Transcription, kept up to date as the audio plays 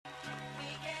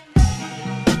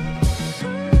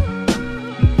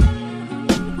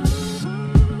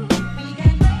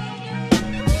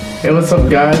Hey, what's up,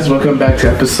 guys? Welcome back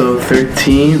to episode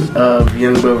 13 of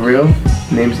Young But Real.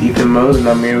 My name's Ethan Mose, and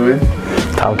I'm here with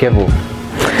Tom Kibble. You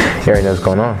already know what's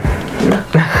going on.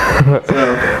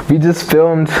 so, We just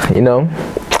filmed,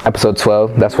 episode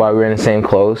 12. That's why we're in the same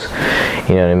clothes.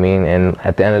 You know what I mean? And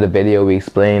at the end of the video, we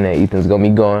explained that Ethan's gonna be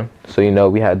gone. So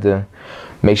we had to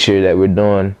make sure that we're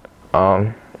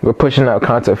pushing out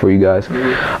content for you guys.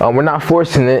 We're not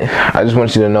forcing it. I just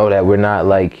want you to know that we're not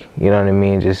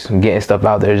just getting stuff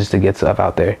out there just to get stuff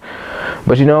out there.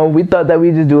 But we thought that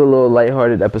we'd just do a little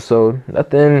lighthearted episode.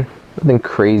 Nothing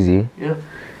crazy. yeah.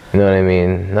 You know what I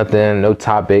mean? No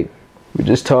topic. We're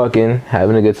just talking,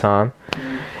 having a good time.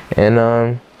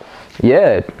 And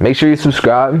make sure you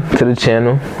subscribe to the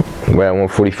channel. We're at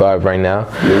 145 right now.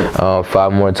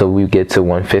 5 more until we get to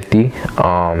 150.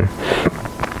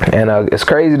 And it's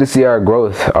crazy to see our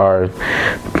growth,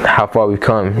 how far we've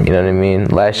come. You know what I mean?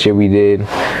 Last year we did 2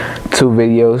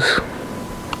 videos.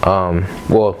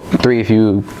 3 if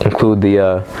you include the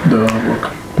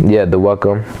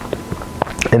welcome.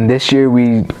 And this year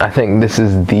I think this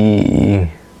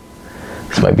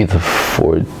might be the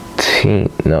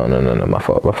 14th. No, my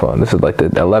fault. This is like the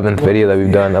 11th video that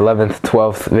we've done, 11th,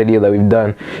 12th video that we've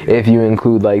done, if you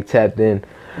include like tapped in.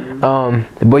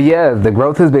 But yeah, the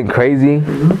growth has been crazy.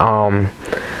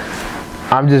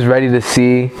 I'm just ready to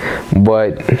see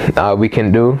what we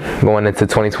can do going into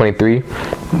 2023.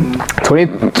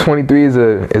 2023 is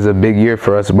a big year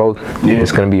for us both. Yeah.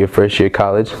 It's gonna be your first year of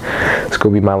college. It's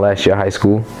gonna be my last year of high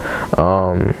school.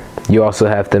 You also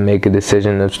have to make a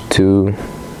decision as to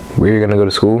where you're gonna go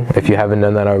to school if you haven't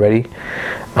done that already.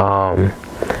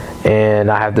 And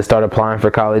I have to start applying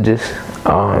for colleges.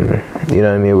 You know what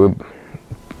I mean? We're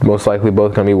most likely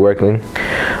both gonna be working.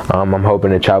 I'm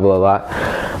hoping to travel a lot.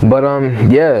 But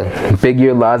big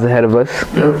year lies ahead of us.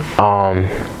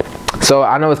 So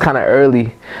I know it's kind of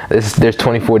early. There's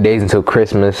 24 days until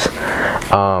Christmas.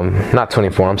 Not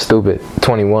 24, I'm stupid.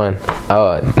 21.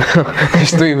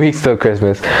 There's 3 weeks till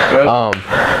Christmas.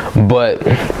 But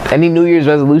any New Year's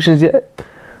resolutions yet?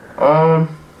 No,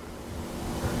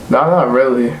 not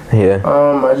really. Yeah.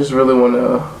 I just really want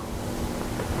to.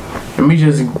 Let me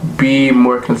just be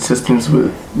more consistent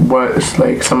with what's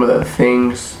like some of the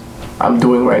things I'm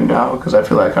doing right now, because I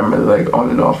feel like I'm really like on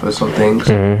and off with some things.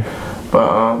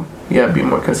 But be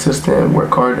more consistent and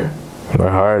work harder.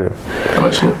 Work harder. How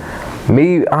about you?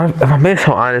 Me, if I'm being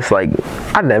so honest, like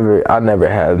I never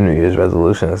have New Year's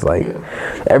resolutions. Like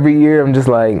every year I'm just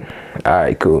like, all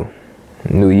right, cool,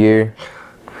 New Year.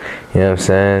 You know what I'm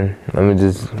saying? Let me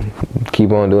just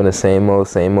keep on doing the same old,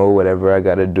 whatever I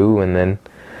gotta do, and then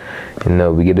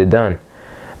we get it done.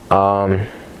 I've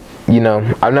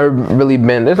never really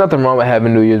been. There's nothing wrong with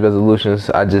having New Year's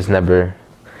resolutions. I just never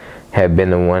have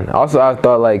been in one. Also, I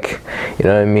thought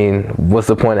what's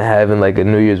the point of having like a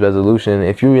New Year's resolution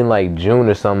if you're in like June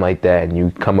or something like that and you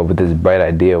come up with this bright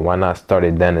idea? Why not start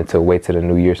it then until wait till the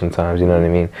New Year sometimes? You know what I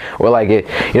mean? Or like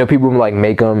people like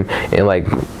make them in like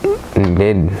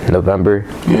mid-November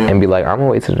and be like, I'm gonna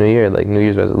wait till the New Year, like New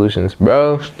Year's resolutions,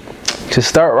 bro. Just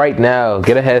start right now.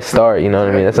 Get a head start. You know what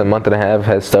I mean? That's a month and a half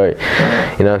head start.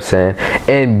 You know what I'm saying?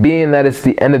 And being that it's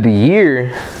the end of the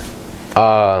year,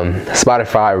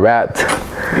 Spotify Wrapped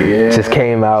just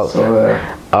came out. So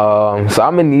I'm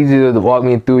gonna need you to walk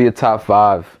me through your top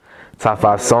 5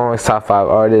 songs, top 5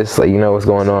 artists. Like what's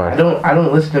going on. I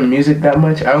don't listen to music that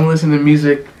much. I don't listen to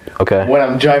music. Okay. When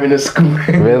I'm driving to school.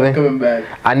 Really? Coming back.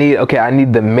 I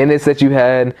need the minutes that you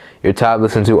had, your top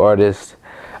listened to artists.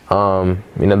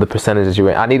 The percentages you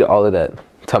rate. I need all of that.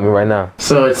 Tell me right now.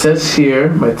 So it says here,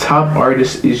 my top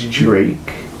artist is Drake.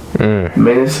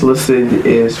 Minutes listed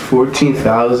is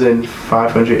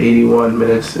 14,581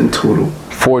 minutes in total.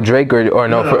 For Drake or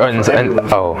no? For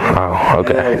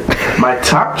okay. My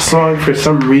top song for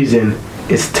some reason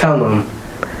is Tell 'Em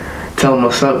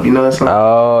What's Up. You know that song?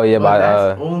 Oh yeah,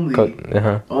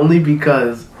 only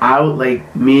because I would like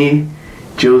me,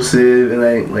 Joseph, and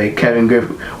like Kevin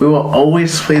Griffin, we will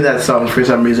always play that song for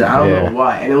some reason. I don't know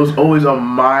why, and it was always on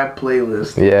my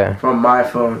playlist. From my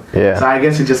phone. So I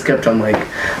guess it just kept on like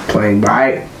playing. But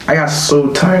I got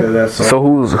so tired of that song. So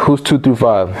who's 2 through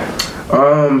 5?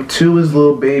 2 is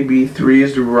Lil Baby, 3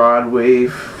 is the Rod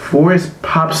Wave, 4 is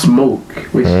Pop Smoke,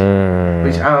 which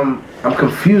I'm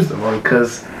confused on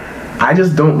because I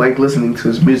just don't like listening to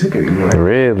his music anymore.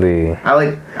 Really?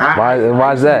 Why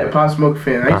is that? I'm a Pop Smoke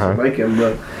fan. I used to like him,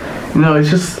 but it's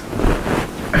just,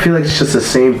 I feel like it's just the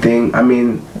same thing. I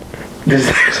mean,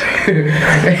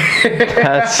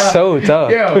 that's so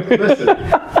tough. Yo, listen,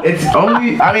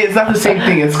 it's not the same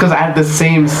thing. It's because I have the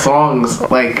same songs.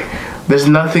 Like, there's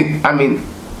nothing. I mean,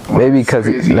 Maybe because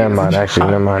never mind.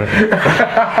 Actually, never mind.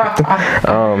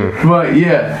 But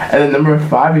yeah, and then number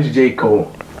 5 is J.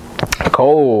 Cole.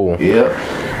 Cole. Yep.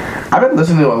 I've been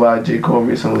listening to a lot of J. Cole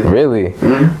recently. Really?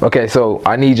 Mm-hmm. Okay, so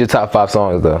I need your top 5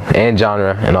 songs though, and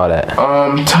genre and all that.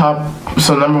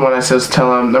 So number 1 I says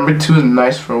Tell 'Em. Number 2 is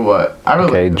Nice for What. I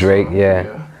really like Drake. Song.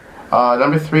 Yeah.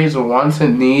 Number 3 is Wants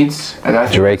and Needs, and I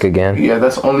think Drake again. Yeah,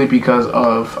 that's only because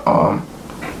of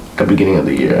the beginning of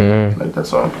the year. Like that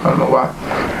song. I don't know why.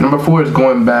 Number 4 is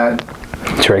Going Bad.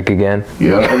 Drake again.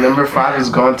 Yeah, and number 5 is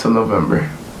Gone Till November.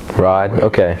 Rod.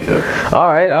 Okay. Yeah.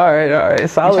 All right.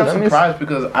 Solid. I'm surprised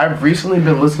because I've recently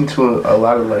been listening to a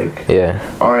lot of like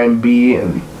R&B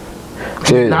and.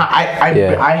 Dude,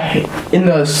 I in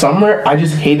the summer I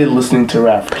just hated listening to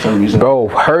rap for some reason. Bro,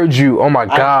 heard you. Oh my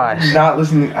gosh. I did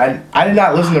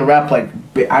not listen to rap. Like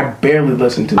I barely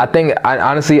listened to it.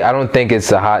 Honestly, I don't think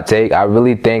it's a hot take. I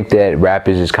really think that rap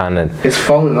is just kind of. It's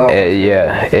falling off.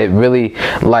 It really,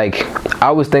 like,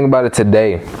 I was thinking about it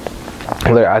today.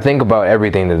 I think about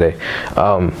everything today.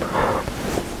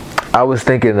 I was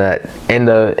thinking that in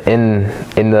the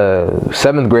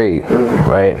 7th grade,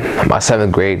 right? My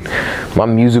 7th grade, my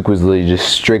music was literally just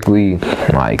strictly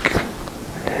like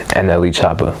NLE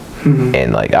Choppa,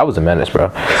 and like I was a menace, bro.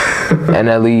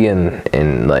 NLE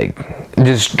and like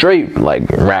just straight like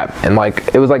rap, and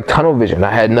like it was like tunnel vision.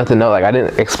 I had nothing else. Like I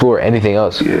didn't explore anything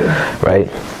else, right?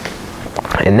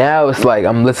 And now it's like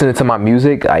I'm listening to my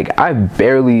music. Like I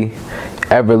barely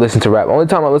ever listen to rap. Only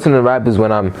time I listen to rap is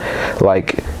when I'm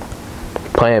like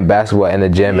playing basketball in the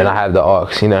gym and I have the aux,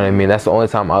 you know what I mean? That's the only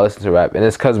time I listen to rap, and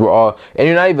it's because we're all, and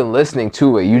you're not even listening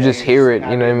to it, you just hear it,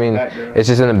 you know what I mean? It's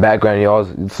just in the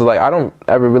background, so like I don't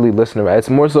ever really listen to rap. It's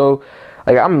more so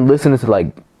like I'm listening to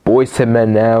like Boyz II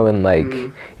Men now, and like you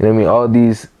know what I mean, all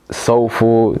these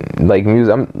soulful like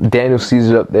music. I'm Daniel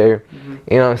Caesar up there,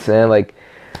 you know what I'm saying? Like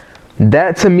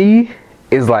that to me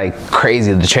is like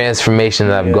crazy, the transformation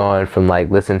that I've gone from like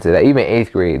listening to that, even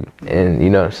 8th grade, and you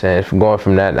know what I'm saying, from going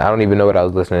from that, I don't even know what I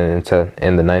was listening to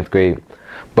in the 9th grade,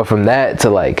 but from that to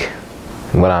like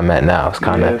what I'm at now, it's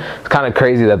kind of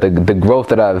crazy that the growth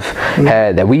that I've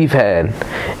had, that we've had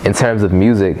in terms of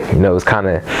music, you know, it's kind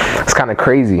of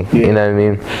crazy, you know what I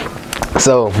mean?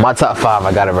 So my top 5,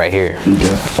 I got it right here.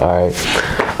 All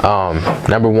right.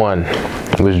 Number 1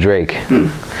 was Drake.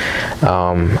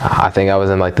 I think I was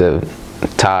in like the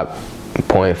top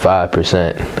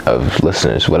 0.5% of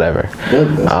listeners, whatever.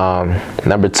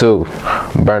 Number 2,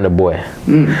 Burna Boy.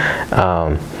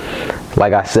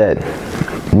 Like I said,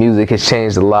 music has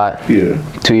changed a lot.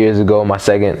 2 years ago, my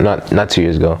second, not 2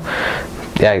 years ago.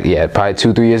 Yeah, probably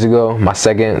 2-3 years ago, my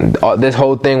second, this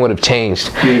whole thing would have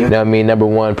changed. You know what I mean? Number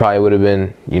 1 probably would have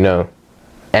been, you know,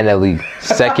 NLE.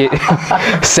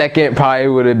 Second probably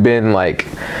would have been like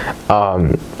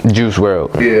Juice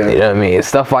WRLD. You know what I mean?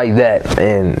 Stuff like that,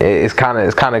 and it's kind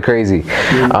of crazy.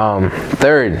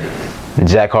 3rd,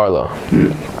 Jack Harlow.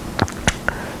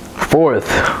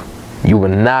 4th, you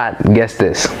would not guess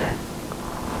this,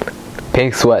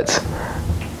 Pink Sweats.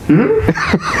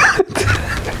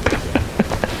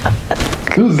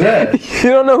 Who's that? You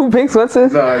don't know who Pink Sweats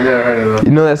is? No, I never heard of them.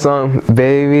 You know that song,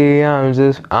 Baby,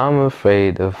 I'm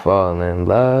afraid to fall in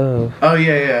love. Oh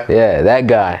yeah. Yeah, that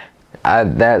guy. I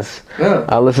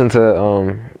listen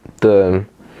to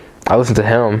I listen to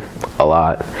him a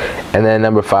lot. And then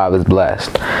number 5 is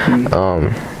Blast.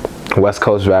 West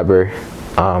Coast rapper.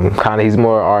 Kinda, he's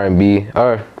more R&B,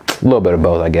 or a little bit of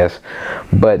both, I guess.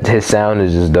 But his sound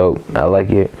is just dope. I like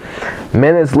it.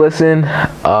 Minutes listen,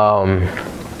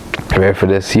 ready for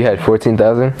this? You had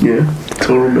 14,000? Yeah,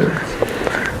 total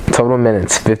minutes. Total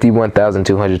minutes,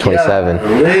 51,227.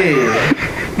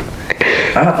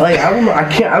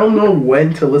 I don't know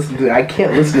when to listen to it. I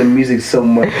can't listen to music so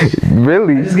much.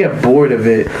 Really? I just get bored of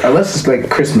it. Unless it's like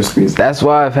Christmas music. That's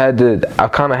why I've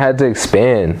kind of had to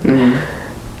expand.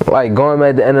 Like going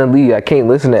back to NLE, I can't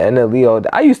listen to NLE all day.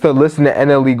 I used to listen to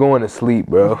NLE going to sleep,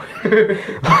 bro. like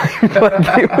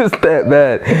it was that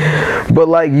bad. But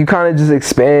like you kind of just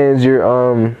expand your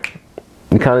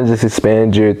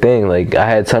thing. Like I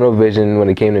had tunnel vision when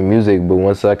it came to music, but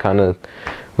once I kind of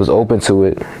was open to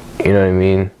it, you know what I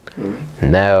mean?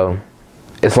 Now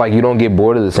it's like you don't get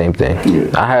bored of the same thing.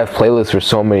 I have playlists for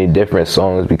so many different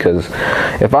songs, because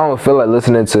if I don't feel like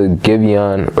listening to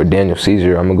Giveon or Daniel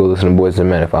Caesar, I'm gonna go listen to Boyz II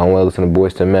Men. If I don't want to listen to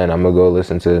Boyz II Men, I'm gonna go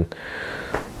listen to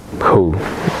who?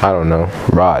 I don't know,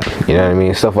 Rod. You know what I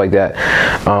mean? Stuff like that.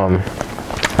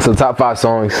 So top 5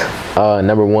 songs.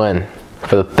 Number 1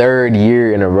 for the 3rd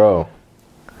year in a row.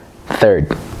 3rd,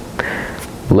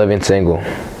 Living Single,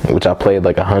 which I played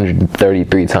like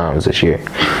 133 times this year,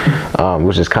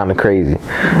 which is kind of crazy.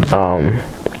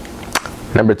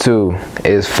 Number 2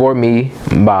 is For Me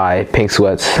by Pink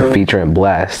Sweats featuring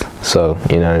Blast. So,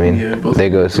 you know what I mean? Yeah, they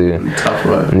go to top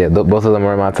 5. Yeah, both of them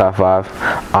are in my top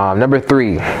 5. Number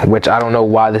 3, which I don't know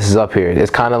why this is up here.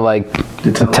 It's kind of like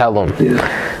Tell 'Em. Yeah.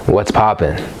 What's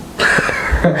poppin'?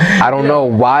 I don't know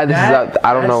why this is up.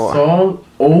 I don't know. That song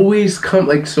always come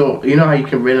like, so you know how you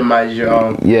can randomize your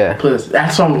playlist.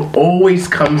 That song always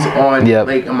comes on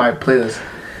like in my playlist.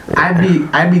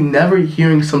 I'd be never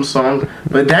hearing some song,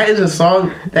 but that is a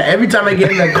song that every time I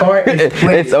get in the car,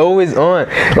 it's always on.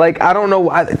 Like, I don't know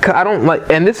why. I don't like,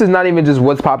 and this is not even just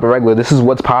What's Poppin' regular. This is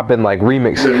What's Poppin' like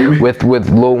remix with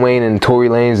Lil Wayne and Tory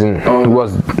Lanez and who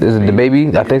was is it the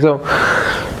Baby? I think so.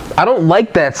 I don't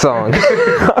like that song.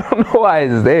 I don't know why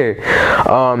it's there.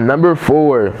 Number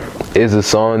 4 is a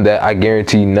song that I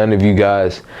guarantee none of you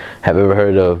guys have ever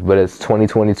heard of, but it's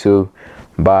 2022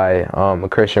 by a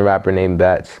Christian rapper named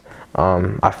Bats.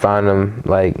 I found him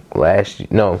like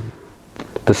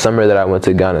the summer that I went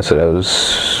to Ghana, so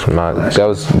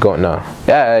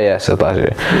last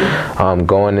year.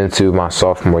 Going into my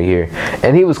sophomore year,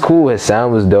 and he was cool. His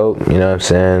sound was dope. You know what I'm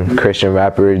saying? Christian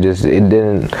rapper. And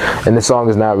the song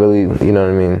is not really. You know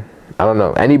what I mean? I don't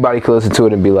know. Anybody could listen to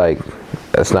it and be like,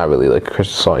 that's not really like a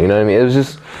Christian song. You know what I mean? It was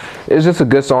just a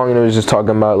good song, and it was just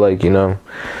talking about like, you know,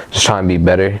 just trying to be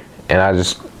better. And I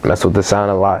just mess with the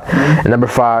sound a lot. And number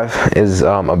 5 is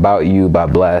About You by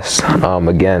Blast.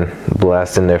 Again,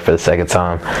 Blast in there for the second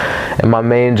time. And my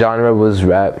main genre was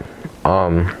rap.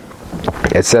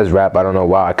 It says rap, I don't know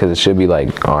why, because it should be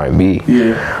like R&B.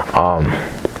 Yeah.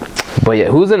 But yeah,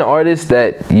 who's an artist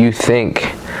that you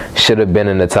think should have been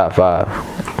in the top 5?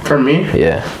 For me?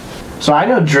 Yeah. So I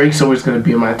know Drake's always going to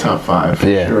be in my top 5 for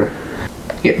sure.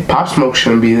 Yeah, Pop Smoke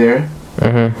shouldn't be there.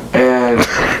 Mm-hmm. And...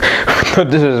 No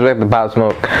disrespect to Pop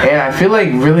Smoke. And I feel like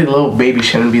really Lil Baby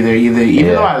shouldn't be there either.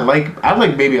 Even though I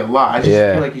like Baby a lot, I just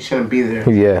feel like he shouldn't be there.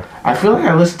 Yeah. I feel like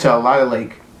I listen to a lot of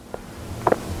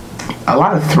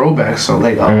throwbacks, so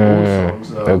like old songs.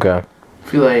 Though. Okay. I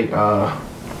feel like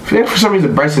for some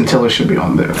reason Bryson Tiller should be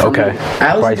on there. Okay.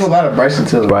 I listen to a lot of Bryson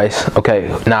Tiller. Bryce. Okay.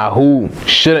 Now who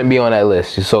shouldn't be on that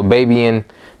list? So Baby and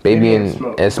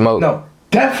Smoke. No.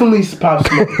 Definitely Pop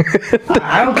Smoke.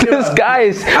 I don't care. This guy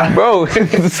is, bro,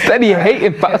 steady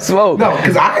hating Pop Smoke. No,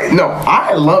 because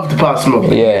I loved Pop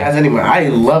Smoke. Yeah. As anyone, I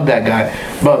love that guy.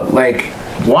 But like,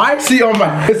 why is he on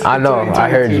my list? I know. I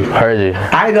heard you.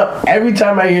 I know. Every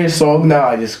time I hear a song now,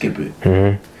 I just skip it.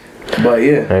 Mm-hmm. But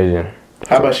yeah. Heard you.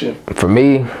 How about you? For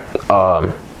me,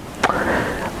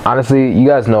 honestly, you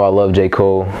guys know I love J.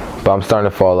 Cole, but I'm starting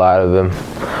to fall out of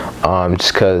him.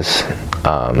 Just because.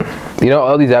 You know,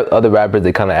 all these other rappers,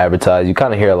 they kind of advertise. You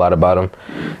kind of hear a lot about them.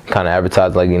 Kind of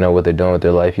advertise, like, you know, what they're doing with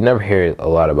their life. You never hear a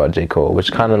lot about J. Cole,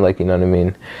 which kind of, like, you know what I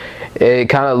mean? It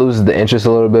kind of loses the interest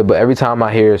a little bit. But every time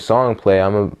I hear a song play,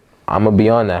 I'm going to be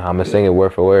on that. I'm going to sing it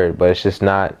word for word. But it's just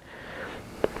not...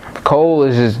 Cole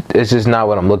it's just not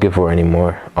what I'm looking for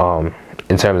anymore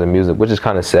in terms of music, which is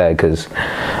kind of sad because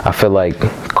I feel like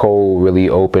Cole really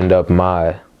opened up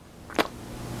my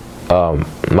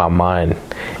mind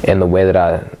and the way that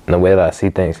I see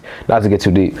things. Not to get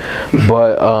too deep,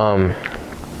 but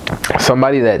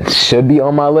somebody that should be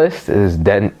on my list is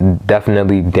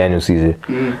definitely Daniel Caesar.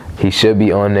 He should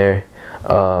be on there.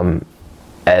 Oh,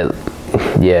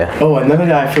 another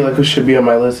guy I feel like who should be on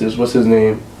my list is, what's his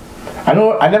name? I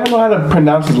never know how to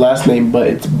pronounce his last name, but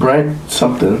it's Brent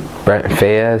something. Brent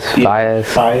Fayez,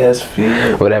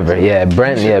 whatever. Yeah,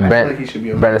 Brent. Brent.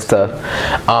 Like Brent is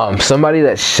tough. Somebody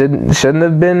that shouldn't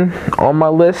have been on my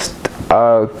list.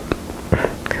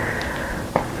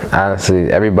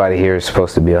 Honestly, everybody here is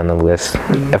supposed to be on the list.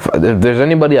 If there's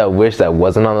anybody I wish that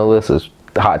wasn't on the list, is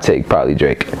hot take, probably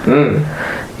Drake.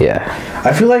 Yeah.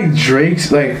 I feel like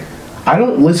Drake's like, I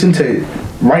don't listen to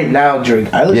right now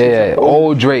Drake. I listen to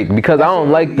old Drake because I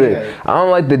don't like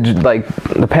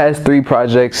the past 3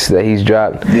 projects that he's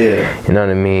dropped. Yeah. You know what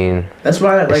I mean? That's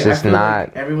why it's just I feel not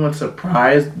like everyone's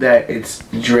surprised that it's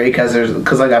Drake because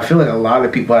like I feel like a lot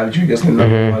of people have Drake as the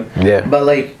number one. Yeah. But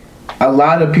like a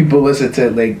lot of people listen to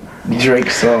like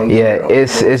Drake songs. Yeah,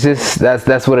 it's just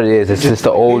that's what it is. It's just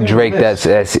the old Drake that's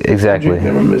exactly.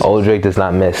 Old Drake does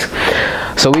not miss.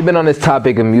 So we've been on this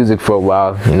topic of music for a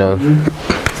while, you know.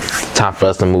 Time for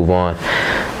us to move on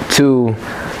to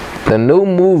the new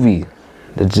movie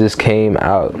that just came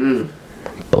out.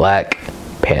 Black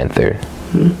Panther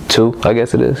 2, I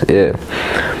guess it is. Yeah.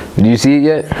 Did you see it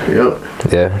yet? Yep.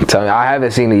 Yeah. Tell me. I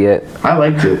haven't seen it yet. I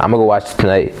liked it. I'm gonna go watch it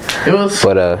tonight. It was.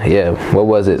 But yeah. What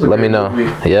was it? Let me know.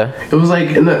 Movie. Yeah. It was like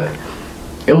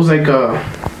It was like I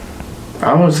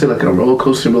don't want to say like a roller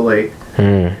coaster, but like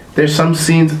there's some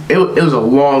scenes. It was a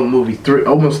long movie,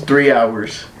 almost 3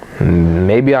 hours.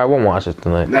 Maybe I won't watch it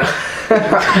tonight. No,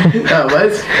 but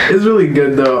it's really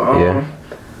good though.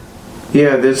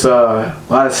 Yeah, there's a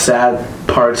lot of sad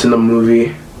parts in the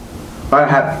movie.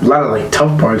 A lot of like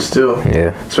tough parts too.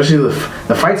 Yeah. Especially the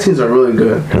fight scenes are really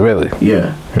good. Really?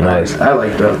 Yeah. Nice. I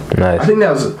like them. Nice. I think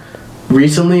that was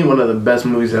recently one of the best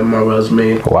movies that Marvel has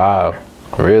made. Wow.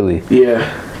 Really? Yeah.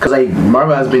 Cause like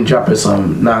Marvel has been dropping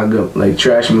some not good like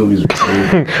trash movies.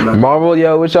 Marvel,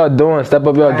 yo, what y'all doing? Step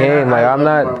up your game. Like I'm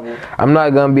not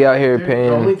gonna be out here paying.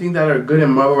 The only thing that are good in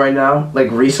Marvel right now,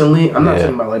 like recently, I'm not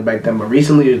talking about like back then, but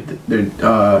recently they're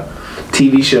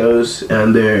TV shows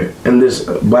and this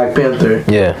Black Panther.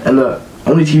 Yeah. And the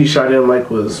only TV show I didn't like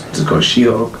was just called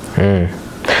She-Hulk.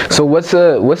 So what's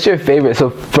your favorite? So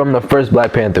from the first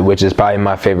Black Panther, which is probably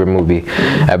my favorite movie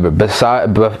ever,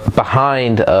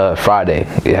 behind Friday.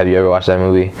 Have you ever watched that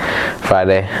movie,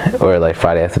 Friday, or like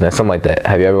Friday After That, something like that?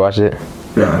 Have you ever watched it?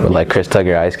 Yeah. With like Chris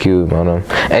Tucker, Ice Cube, on them.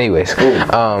 Anyways,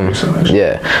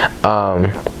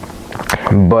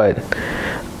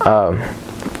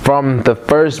 from the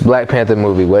first Black Panther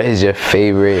movie, what's your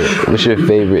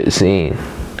favorite scene,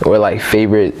 or like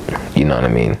favorite? You know what I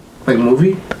mean? Like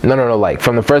movie? No. Like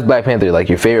from the first Black Panther, like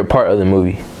your favorite part of the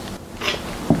movie.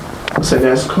 So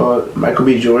that's called Michael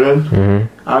B. Jordan. Mm-hmm.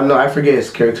 I don't know. I forget his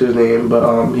character's name,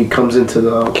 but he comes into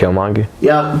the Killmonger.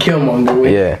 Yeah, Killmonger.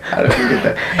 Wait, yeah, I don't forget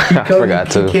that. I forgot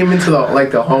too. He came into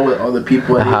the hall with all the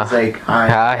people, and he was like,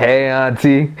 "Hi, hey,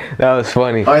 auntie." That was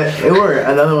funny. Or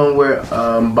another one where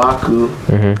Baku,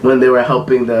 when they were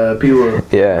helping the people.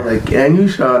 Yeah. Like, can you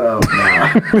shut up?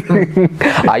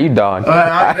 Nah. Are you done?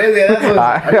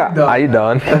 Are you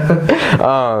done?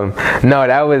 No,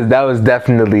 that was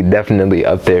definitely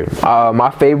up there.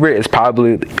 My favorite is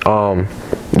probably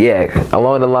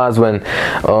along the lines when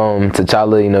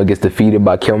T'Challa, gets defeated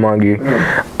by Killmonger.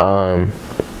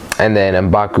 And then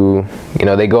M'Baku,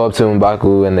 they go up to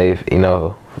M'Baku and they,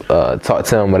 talk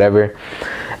to him, whatever.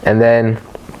 And then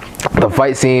the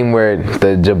fight scene where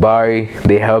the Jabari,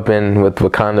 they helping with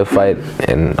Wakanda fight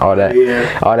and all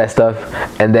that stuff.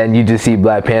 And then you just see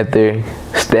Black Panther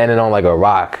standing on like a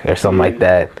rock or something like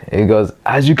that. And he goes,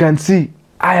 "As you can see,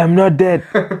 I am not dead."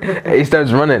 And he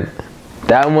starts running.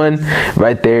 That one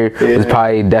right there was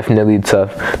probably definitely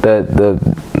tough.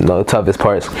 The toughest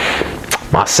parts.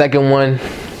 My second one,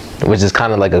 which is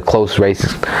kind of like a close race,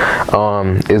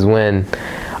 is when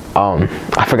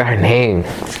I forgot her name,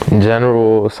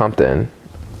 General something.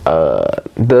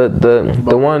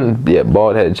 The one,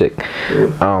 bald headed chick.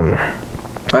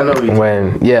 I know.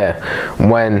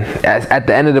 When at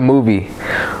the end of the movie,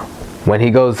 when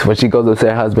she goes up to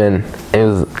her husband,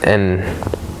 and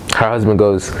her husband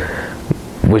goes,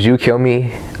 "Would you kill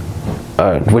me?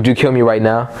 Would you kill me right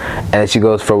now?" And she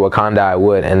goes, "For Wakanda, I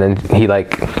would." And then he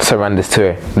like surrenders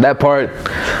to her. That part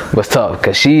was tough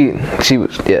because she did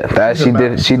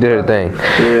her thing.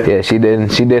 Yeah, she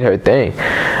did her thing.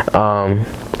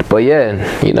 But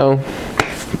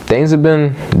things have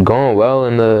been going well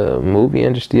in the movie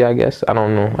industry, I guess. I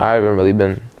don't know. I haven't really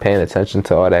been paying attention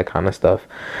to all that kind of stuff.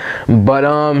 But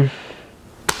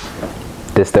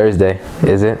this Thursday,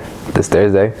 is it? This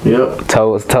Thursday? Yep.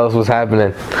 Tell us what's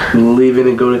happening. I'm leaving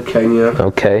to go to Kenya.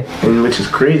 Okay. And which is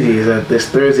crazy is that this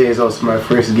Thursday is also my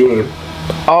first game.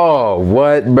 Oh,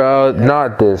 what, bro? Yeah.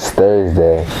 Not this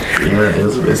Thursday. Yeah,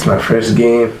 it's my first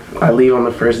game. I leave on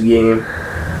the first game.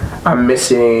 I'm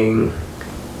missing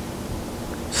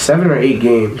 7 or 8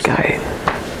 games. Guy.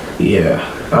 Yeah.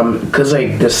 Cause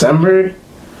like December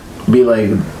be like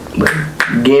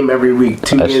game every week,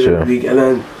 2 games every week, and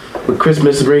then with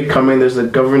Christmas break coming, there's the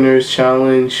Governor's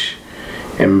Challenge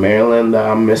in Maryland that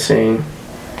I'm missing.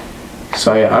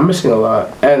 So yeah, I'm missing a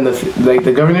lot. And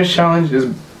the Governor's Challenge is,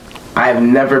 I have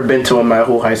never been to in my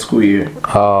whole high school year.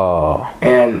 Oh.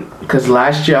 And because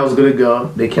last year I was gonna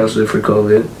go, they canceled it for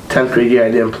COVID. 10th grade year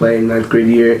I didn't play. 9th grade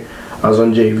year I was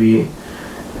on JV,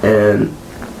 and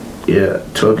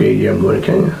 12th grade year I'm going to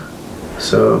Kenya.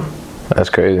 So. That's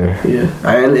crazy. Yeah,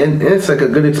 and it's like a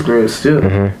good experience too.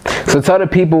 Mm-hmm. So tell the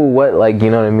people what, like, you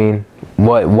know what I mean,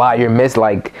 why you're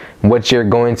like what you're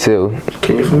going to.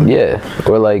 Kenya for? Yeah,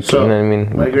 or like, so, you know what I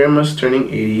mean. My grandma's turning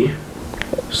 80.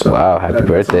 So wow, happy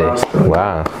birthday!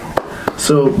 Wow.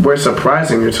 So we're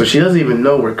surprising her. So she doesn't even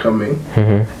know we're coming.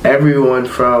 Mm-hmm. Everyone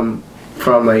from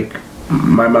like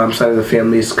my mom's side of the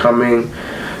family is coming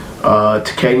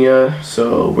to Kenya,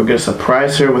 so we're gonna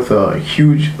surprise her with a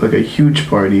huge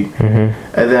party, and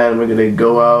then we're gonna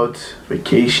go out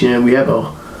vacation.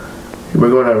 We're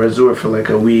going to a resort for like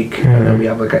a week, and then we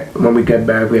have when we get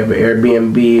back, we have an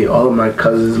Airbnb. All of my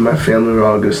cousins, my family, are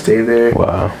all gonna stay there.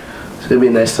 Wow. So It'll be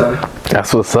a nice time.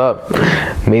 That's what's up.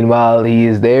 Meanwhile, he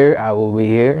is there. I will be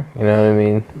here. You know what I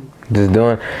mean? Just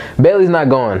doing. Bailey's not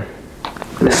going.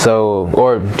 So,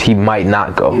 or he might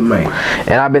not go. He might.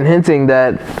 And I've been hinting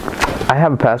that I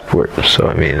have a passport. So,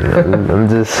 I mean, I'm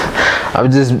just,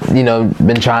 you know,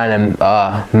 been trying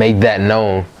to make that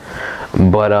known.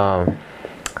 But,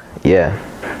 yeah.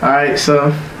 All right, so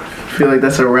I feel like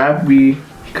that's a wrap. We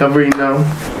covering a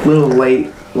little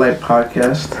light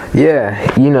podcast.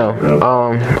 Yeah, you know,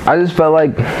 I just felt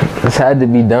like this had to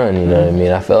be done. You know what I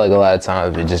mean? I felt like a lot of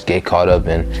times we just get caught up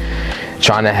in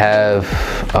trying to have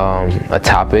a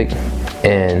topic,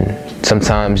 and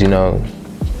sometimes, you know,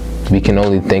 we can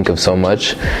only think of so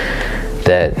much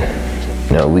that,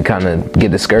 you know, we kind of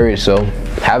get discouraged. So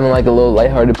having like a little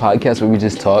lighthearted podcast where we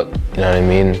just talk, you know what I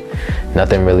mean?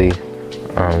 Nothing really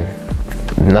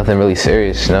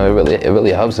serious. You know, it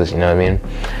really helps us. You know what I mean?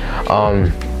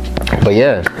 But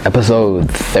yeah, episode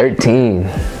 13.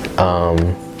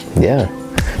 Yeah.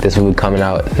 This will be coming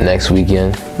out next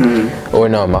weekend. Or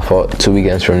no, my fault. 2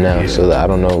 weekends from now. Yeah. So that I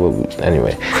don't know.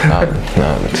 Anyway.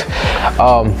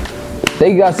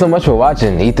 Thank you guys so much for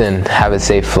watching. Ethan, have a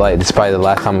safe flight. This is probably the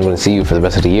last time I'm going to see you for the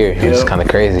rest of the year. Yep. It's kind of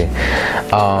crazy.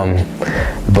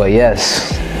 But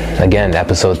yes, again,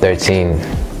 episode 13.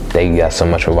 Thank you guys so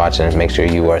much for watching. Make sure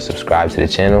you are subscribed to the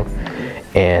channel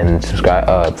and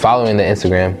subscribe. Following the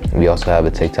Instagram. We also have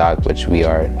a TikTok, which we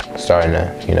are starting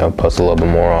to, you know, post a little bit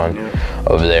more on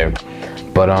over there.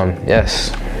 But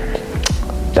yes,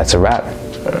 that's a wrap.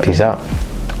 Peace out.